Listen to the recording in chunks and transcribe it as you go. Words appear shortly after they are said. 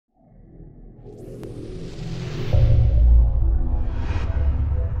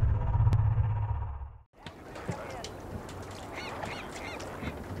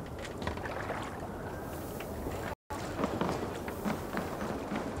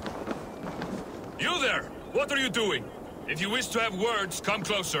You there! What are you doing? If you wish to have words, come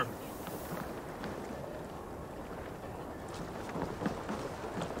closer.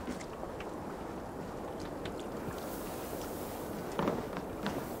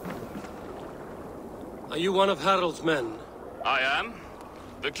 Are you one of Harald's men? I am.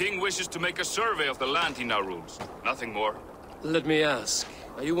 The king wishes to make a survey of the land he now rules. Nothing more. Let me ask,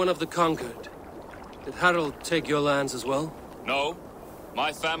 are you one of the conquered? Did Harald take your lands as well? No.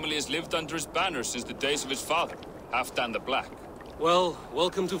 My family has lived under his banner since the days of his father, Halfdan the Black. Well,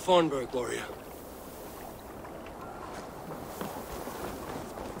 welcome to Fornburg, warrior.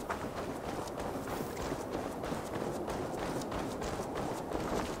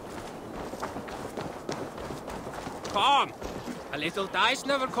 Come! A little dice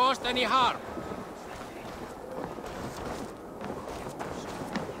never caused any harm.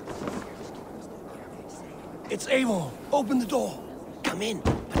 It's Eivor. Open the door. Come in,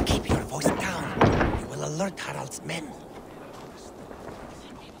 but keep your voice down. You will alert Harald's men.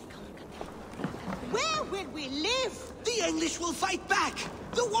 Where will we live? The English will fight back.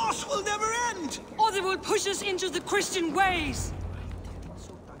 The wars will never end. Or they will push us into the Christian ways.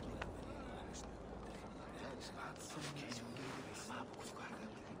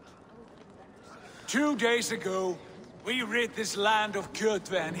 2 days ago, we rid this land of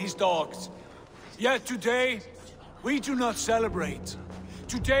Kjotve and his dogs. Yet today, we do not celebrate.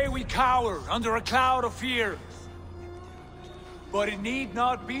 Today we cower under a cloud of fear. But it need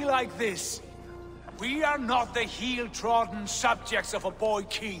not be like this. We are not the heel-trodden subjects of a boy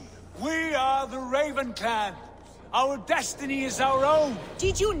king. We are the Raven clan. Our destiny is our own.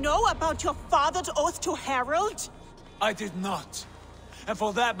 Did you know about your father's oath to Harald? I did not. And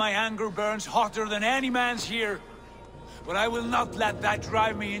for that my anger burns hotter than any man's here. But I will not let that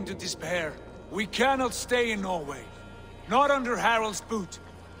drive me into despair. We cannot stay in Norway. Not under Harald's boot.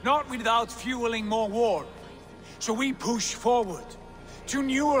 Not without fueling more war. So we push forward. To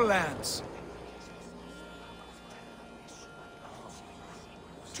newer lands.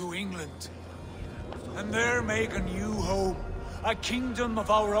 To England. And there make a new home. A kingdom of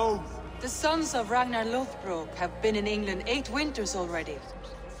our own. The sons of Ragnar Lothbrok have been in England 8 winters already.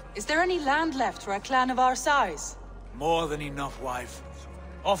 Is there any land left for a clan of our size? More than enough, wife.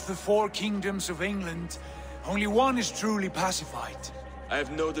 Of the 4 kingdoms of England, only one is truly pacified. I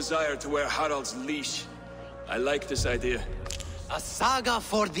have no desire to wear Harald's leash. I like this idea. A saga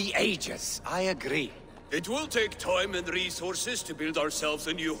for the ages, I agree. It will take time and resources to build ourselves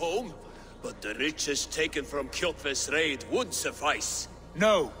a new home, but the riches taken from Kjotve's raid would suffice.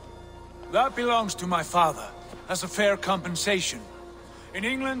 No. That belongs to my father, as a fair compensation. In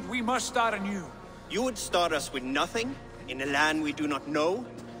England, we must start anew. You would start us with nothing? In a land we do not know?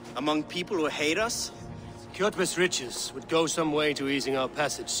 Among people who hate us? Kjotve's riches would go some way to easing our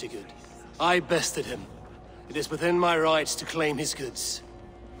passage, Sigurd. I bested him. It is within my rights to claim his goods.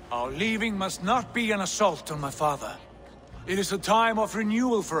 Our leaving must not be an assault on my father. It is a time of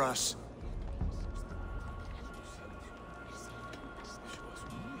renewal for us.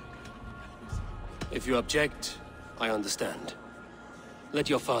 If you object, I understand. Let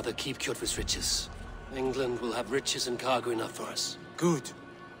your father keep Kjotve's riches. England will have riches and cargo enough for us. Good.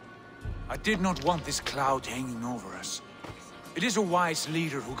 I did not want this cloud hanging over us. It is a wise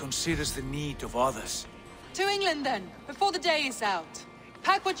leader who considers the need of others. To England then, before the day is out.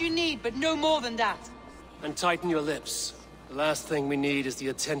 Pack what you need, but no more than that. And tighten your lips. The last thing we need is the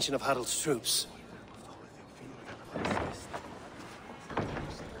attention of Harald's troops.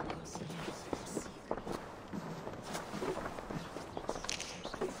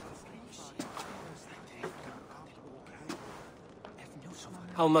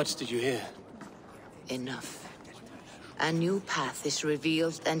 How much did you hear? Enough. A new path is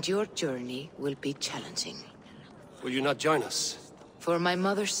revealed, and your journey will be challenging. Will you not join us? For my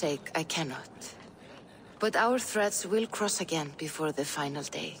mother's sake, I cannot. But our threads will cross again before the final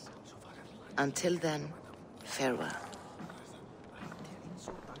day. Until then, farewell.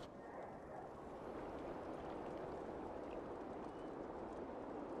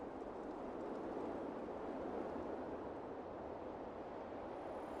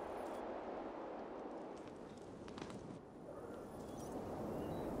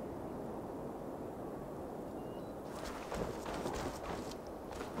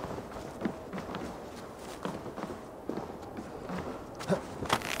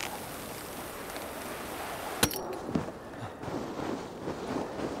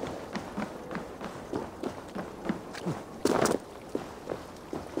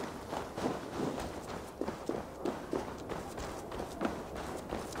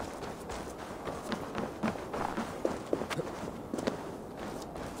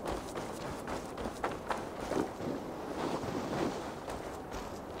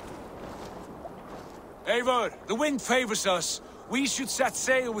 Eivor, the wind favors us. We should set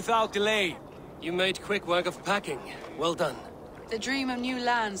sail without delay. You made quick work of packing. Well done. The dream of new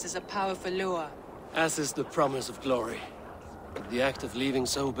lands is a powerful lure. As is the promise of glory. But the act of leaving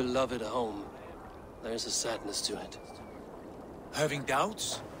so beloved a home, there's a sadness to it. Having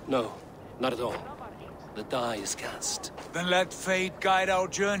doubts? No, not at all. The die is cast. Then let fate guide our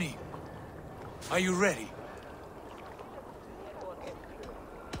journey. Are you ready?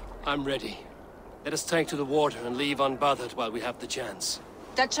 I'm ready. Let us take to the water and leave unbothered while we have the chance.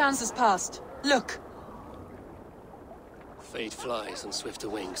 That chance has passed. Look! Fate flies on swifter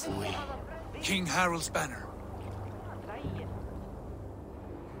wings than we. King Harald's banner.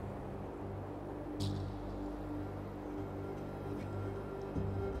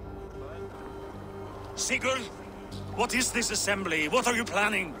 Sigurd, what is this assembly? What are you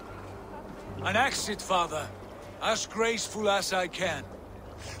planning? An exit, father. As graceful as I can.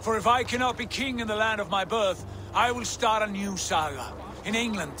 For if I cannot be king in the land of my birth, I will start a new saga. In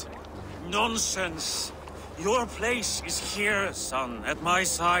England. Nonsense. Your place is here, son, at my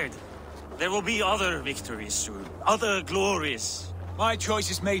side. There will be other victories soon. Other glories. My choice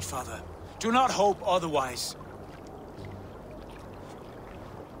is made, father. Do not hope otherwise.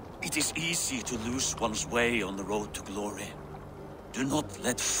 It is easy to lose one's way on the road to glory. Do not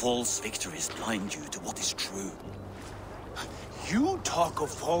let false victories blind you to what is true. You talk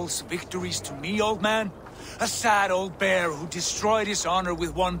of false victories to me, old man? A sad old bear who destroyed his honor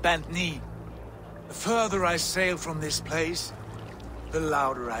with one bent knee. The further I sail from this place, the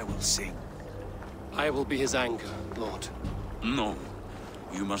louder I will sing. I will be his anchor, Lord. No.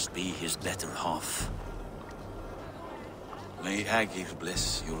 You must be his better half. May Aegis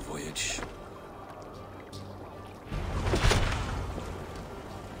bless your voyage.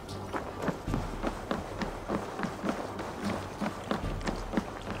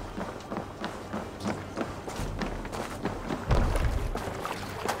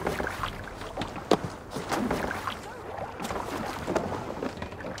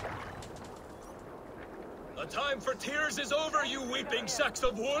 The time for tears is over, you weeping sacks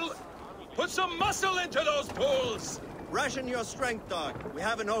of wool! Put some muscle into those pools! Ration your strength, dog. We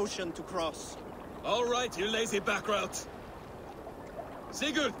have an ocean to cross. All right, you lazy backrout.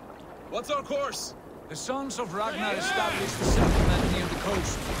 Sigurd, what's our course? The sons of Ragnar established a settlement near the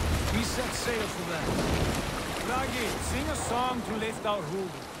coast. We set sail for them. Ragi, sing a song to lift our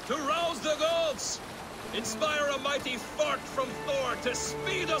hood. To rouse the gods! Inspire a mighty fart from Thor to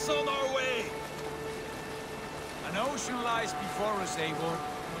speed us on our way! An ocean lies before us, Eivor,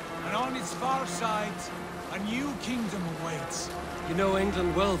 and on its far side, a new kingdom awaits. You know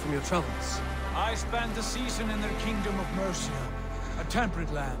England well from your travels. I spent a season in their kingdom of Mercia, a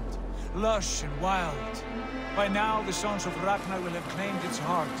temperate land, lush and wild. By now, the sons of Ragnar will have claimed its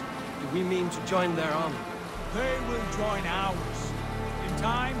heart. Do we mean to join their army? They will join ours. In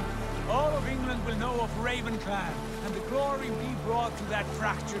time, all of England will know of Raven Clan, and the glory be brought to that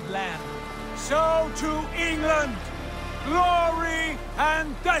fractured land. So to England! Glory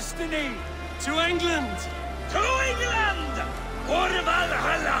and destiny! To England! To England! For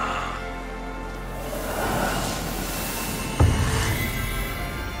Valhalla!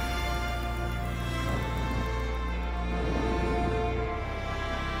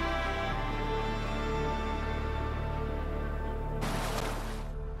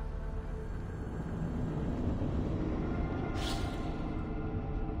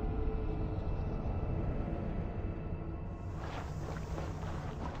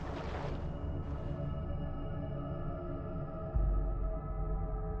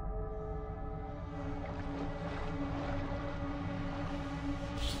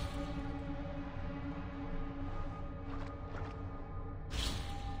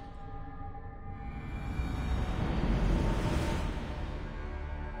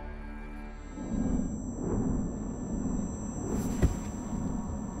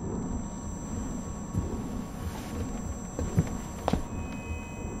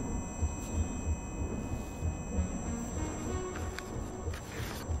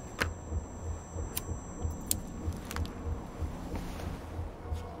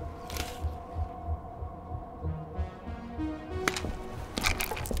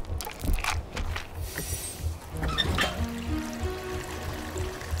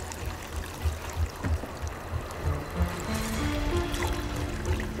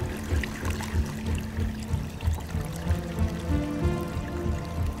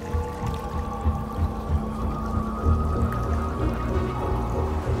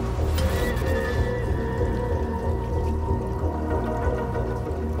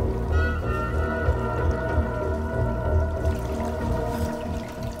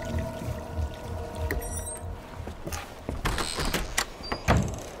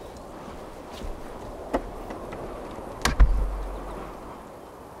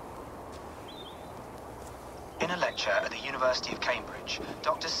 a lecture at the University of Cambridge,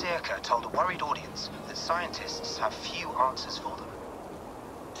 Dr. Circa told a worried audience that scientists have few answers for them.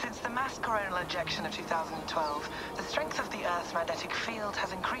 Since the mass coronal ejection of 2012, the strength of the Earth's magnetic field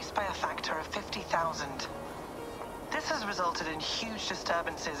has increased by a factor of 50,000. This has resulted in huge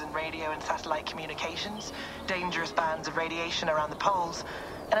disturbances in radio and satellite communications, dangerous bands of radiation around the poles,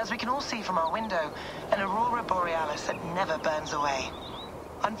 and as we can all see from our window, an aurora borealis that never burns away.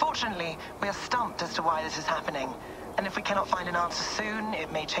 Unfortunately, we are stumped as to why this is happening, and if we cannot find an answer soon,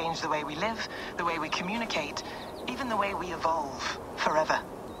 it may change the way we live, the way we communicate, even the way we evolve, forever.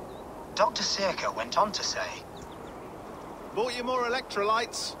 Dr. Circa went on to say, "Bought you more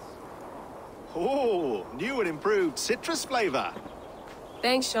electrolytes? Oh, new and improved citrus flavor."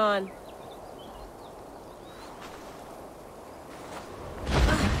 Thanks, Sean.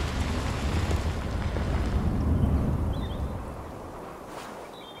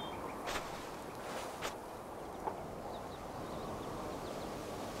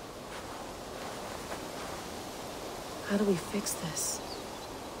 How do we fix this?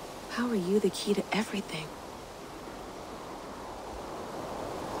 How are you the key to everything?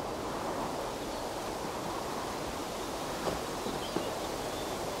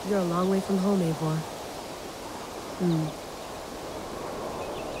 You're a long way from home, Eivor.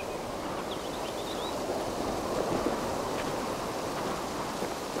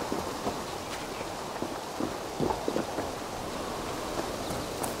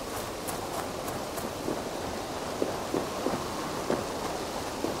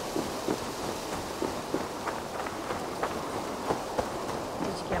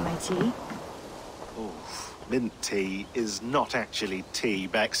 Tea? Oh, mint tea is not actually tea,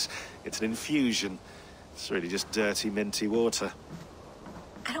 Bex. It's an infusion. It's really just dirty, minty water.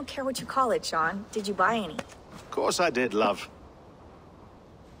 I don't care what you call it, Sean. Did you buy any? Of course I did, love.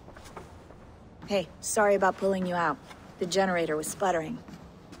 Hey, sorry about pulling you out. The generator was sputtering.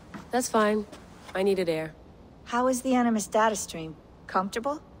 That's fine. I needed air. How was the Animus data stream?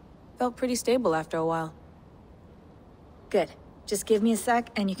 Comfortable? Felt pretty stable after a while. Good. Just give me a sec,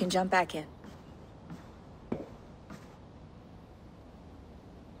 and you can jump back in.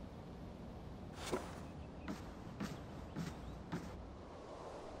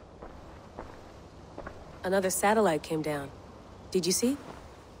 Another satellite came down. Did you see?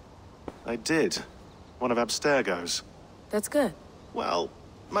 I did. One of Abstergo's. That's good. Well,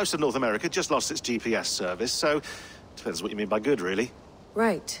 most of North America just lost its GPS service, so depends what you mean by good, really.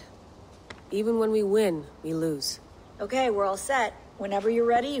 Right. Even when we win, we lose. Okay, we're all set. Whenever you're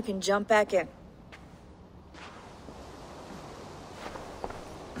ready, you can jump back in.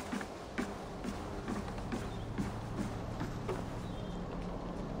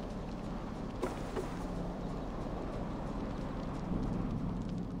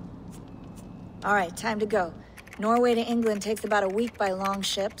 All right, time to go. Norway to England takes about a week by long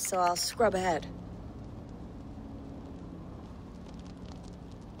ship, so I'll scrub ahead.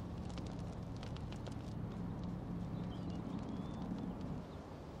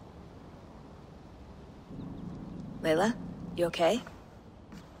 Layla, you okay?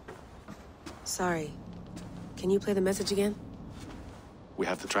 Sorry. Can you play the message again? We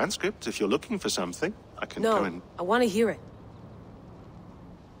have the transcript. If you're looking for something, I can go in. No, I want to hear it.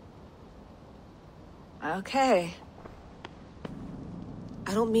 Okay.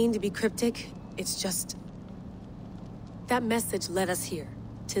 I don't mean to be cryptic. It's just... that message led us here.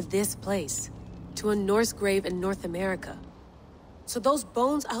 To this place. To a Norse grave in North America. So those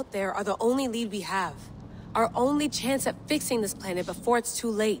bones out there are the only lead we have. Our only chance at fixing this planet before it's too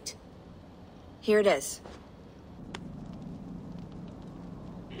late. Here it is.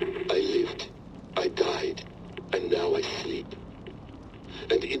 I lived, I died, and now I sleep.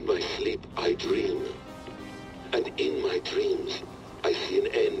 And in my sleep I dream. And in my dreams I see an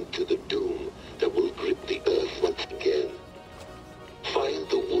end to the doom that will grip the earth once again. Find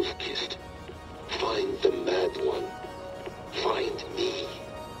the wolf-kissed. Find the mad one. Find me.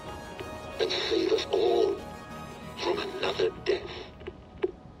 And save us all from another death.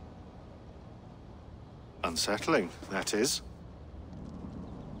 Unsettling, that is.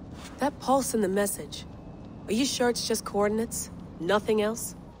 That pulse in the message. Are you sure it's just coordinates? Nothing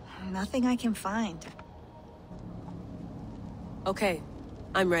else? Nothing I can find. Okay,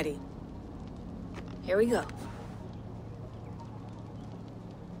 I'm ready. Here we go.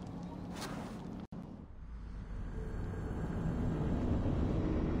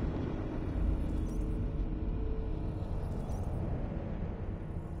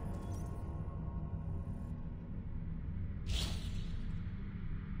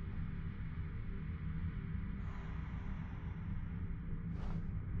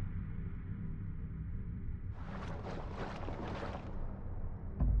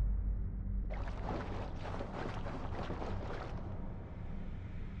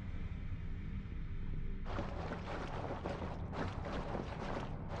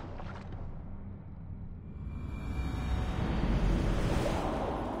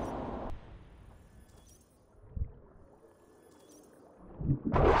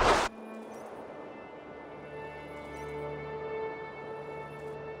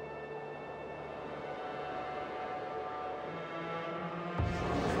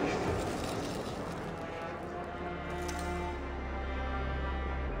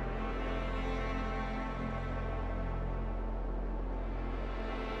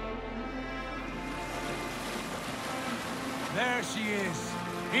 There she is.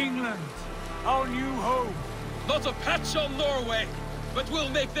 England, our new home. Not a patch on Norway, but we'll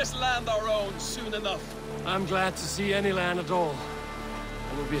make this land our own soon enough. I'm glad to see any land at all.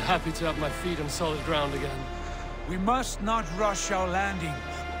 I will be happy to have my feet on solid ground again. We must not rush our landing.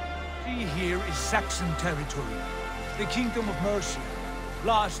 See, here is Saxon territory. The Kingdom of Mercia,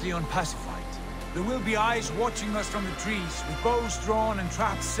 largely unpacified. There will be eyes watching us from the trees, with bows drawn and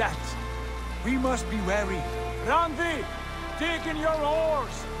traps set. We must be wary. Randi! Dig in your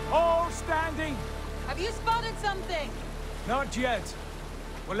oars! All standing! Have you spotted something? Not yet.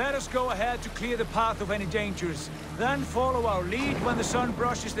 Well, let us go ahead to clear the path of any dangers. Then follow our lead when the sun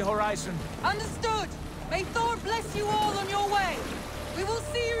brushes the horizon. Understood! May Thor bless you all on your way! We will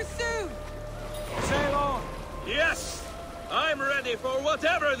see you soon! Sail on! Yes! I'm ready for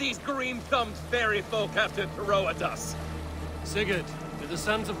whatever these green-thumbed fairy folk have to throw at us. Sigurd, do the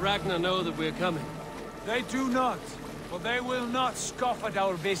sons of Ragnar know that we're coming? They do not, but they will not scoff at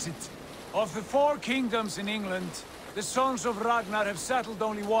our visit. Of the 4 kingdoms in England, the sons of Ragnar have settled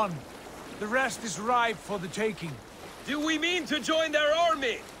only one. The rest is ripe for the taking. Do we mean to join their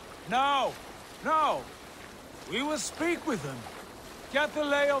army? No, no. We will speak with them, get the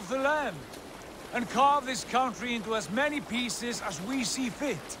lay of the land, and carve this country into as many pieces as we see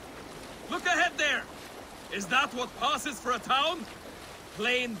fit. Look ahead there! Is that what passes for a town?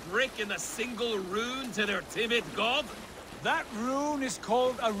 Plain brick in a single rune to their timid god? That rune is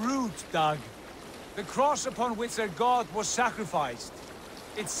called a root, Doug. The cross upon which their god was sacrificed.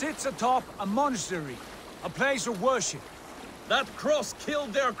 It sits atop a monastery, a place of worship. That cross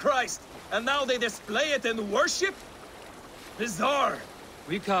killed their Christ, and now they display it in worship? Bizarre.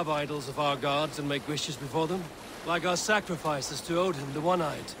 We carve idols of our gods and make wishes before them, like our sacrifices to Odin, the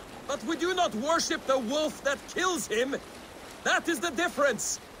One-Eyed. But we do not worship the wolf that kills him. That is the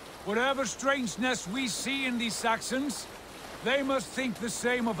difference. Whatever strangeness we see in these Saxons, they must think the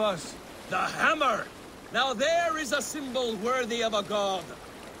same of us. The hammer! Now there is a symbol worthy of a god.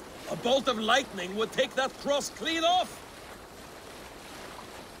 A bolt of lightning would take that cross clean off.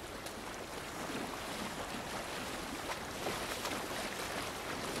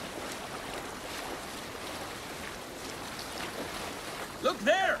 Look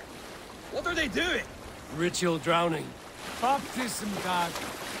there! What are they doing? Ritual drowning. Baptism, Dad.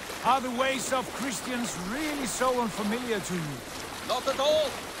 Are the ways of Christians really so unfamiliar to you? Not at all.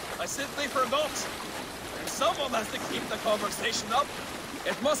 I simply forgot. And someone has to keep the conversation up.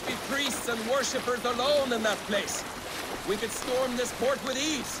 It must be priests and worshippers alone in that place. We could storm this port with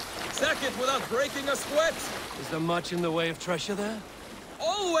ease. Sack it without breaking a sweat. Is there much in the way of treasure there?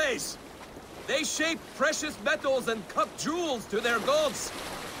 Always! They shape precious metals and cut jewels to their gods.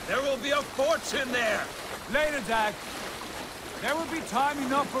 There will be a fortune there. Later, Dag. There will be time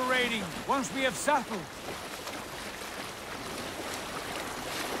enough for raiding, once we have settled.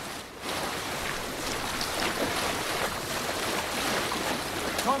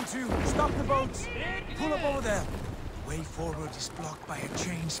 Come to, stop the boats. Pull up over there. The way forward is blocked by a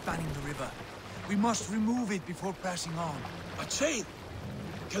chain spanning the river. We must remove it before pressing on. A chain?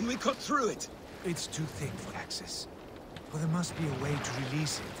 Can we cut through it? It's too thick for access. But there must be a way to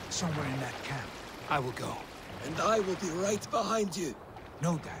release it, somewhere in that camp. I will go. And I will be right behind you.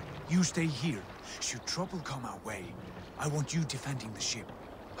 No, Dad. You stay here. Should trouble come our way, I want you defending the ship.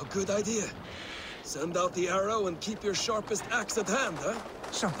 A good idea. Send out the arrow and keep your sharpest axe at hand, huh?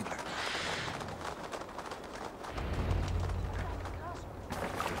 Something like that.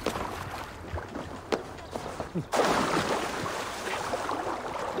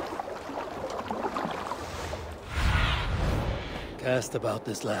 Cast about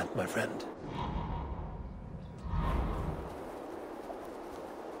this land, my friend.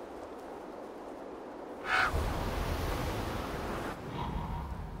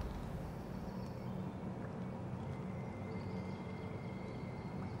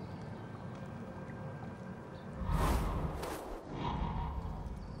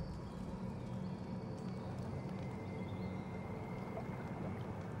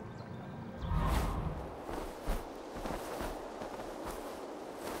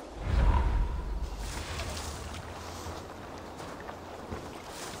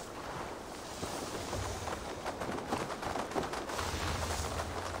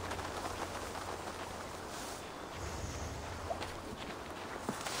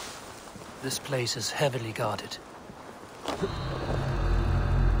 This place is heavily guarded.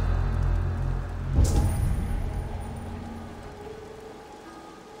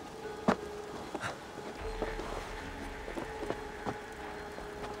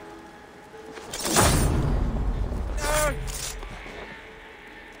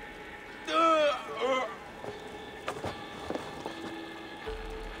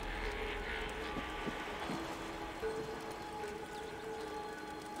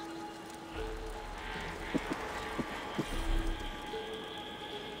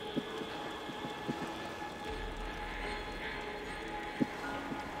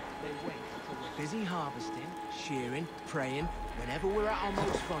 praying, whenever we're at our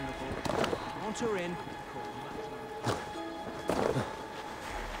most vulnerable. Want her in.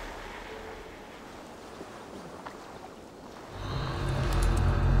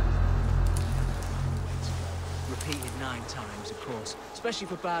 Repeated 9 times, of course. Especially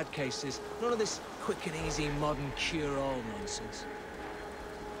for bad cases. None of this quick and easy modern cure-all nonsense.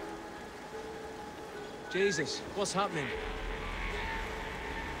 Jesus, what's happening?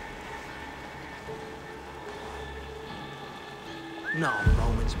 Not a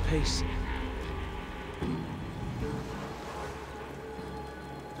moment's peace.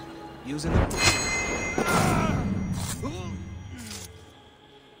 Using the...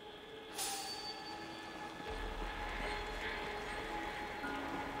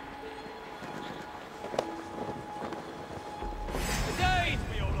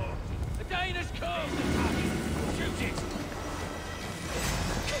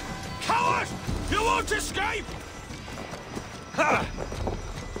 Escape! Ha!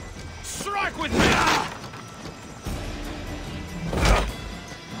 Strike with me!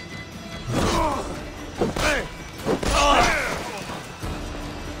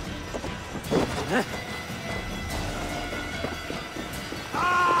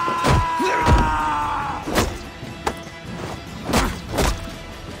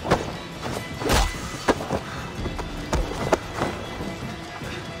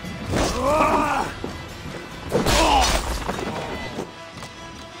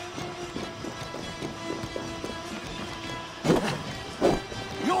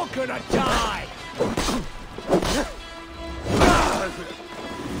 Gonna die!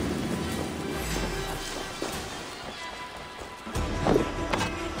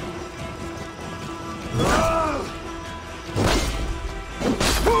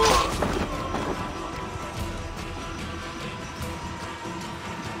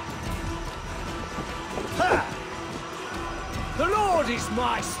 The Lord is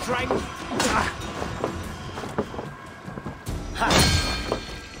my strength!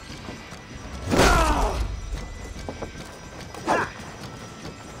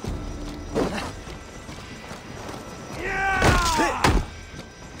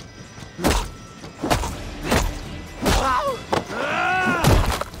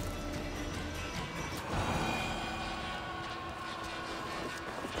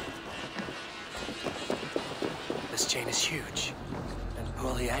 This chain is huge, and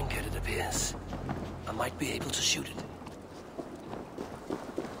poorly anchored, it appears. I might be able to shoot it.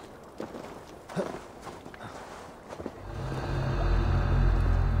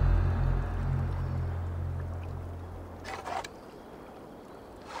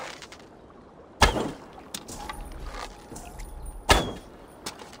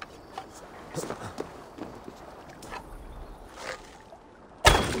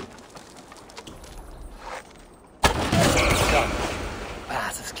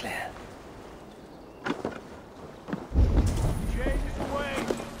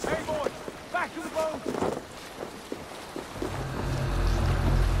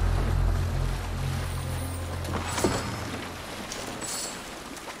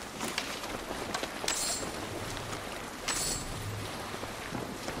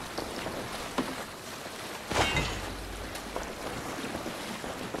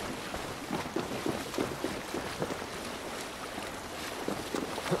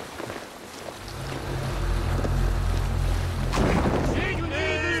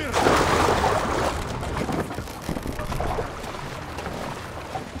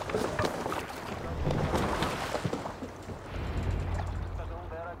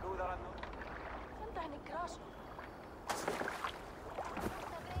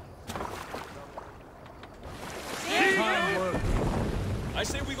 I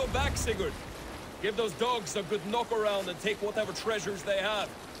say we go back, Sigurd. Give those dogs a good knock around and take whatever treasures they have.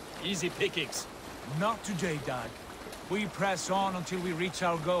 Easy pickings. Not today, Dad. We press on until we reach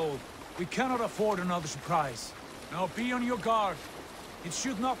our goal. We cannot afford another surprise. Now be on your guard. It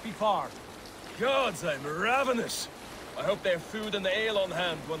should not be far. Gods, I'm ravenous. I hope they have food and ale on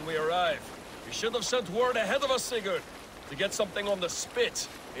hand when we arrive. We should have sent word ahead of us, Sigurd, to get something on the spit.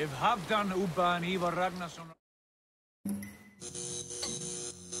 If Halfdan, Ubba, and Eivor Ragnarsson...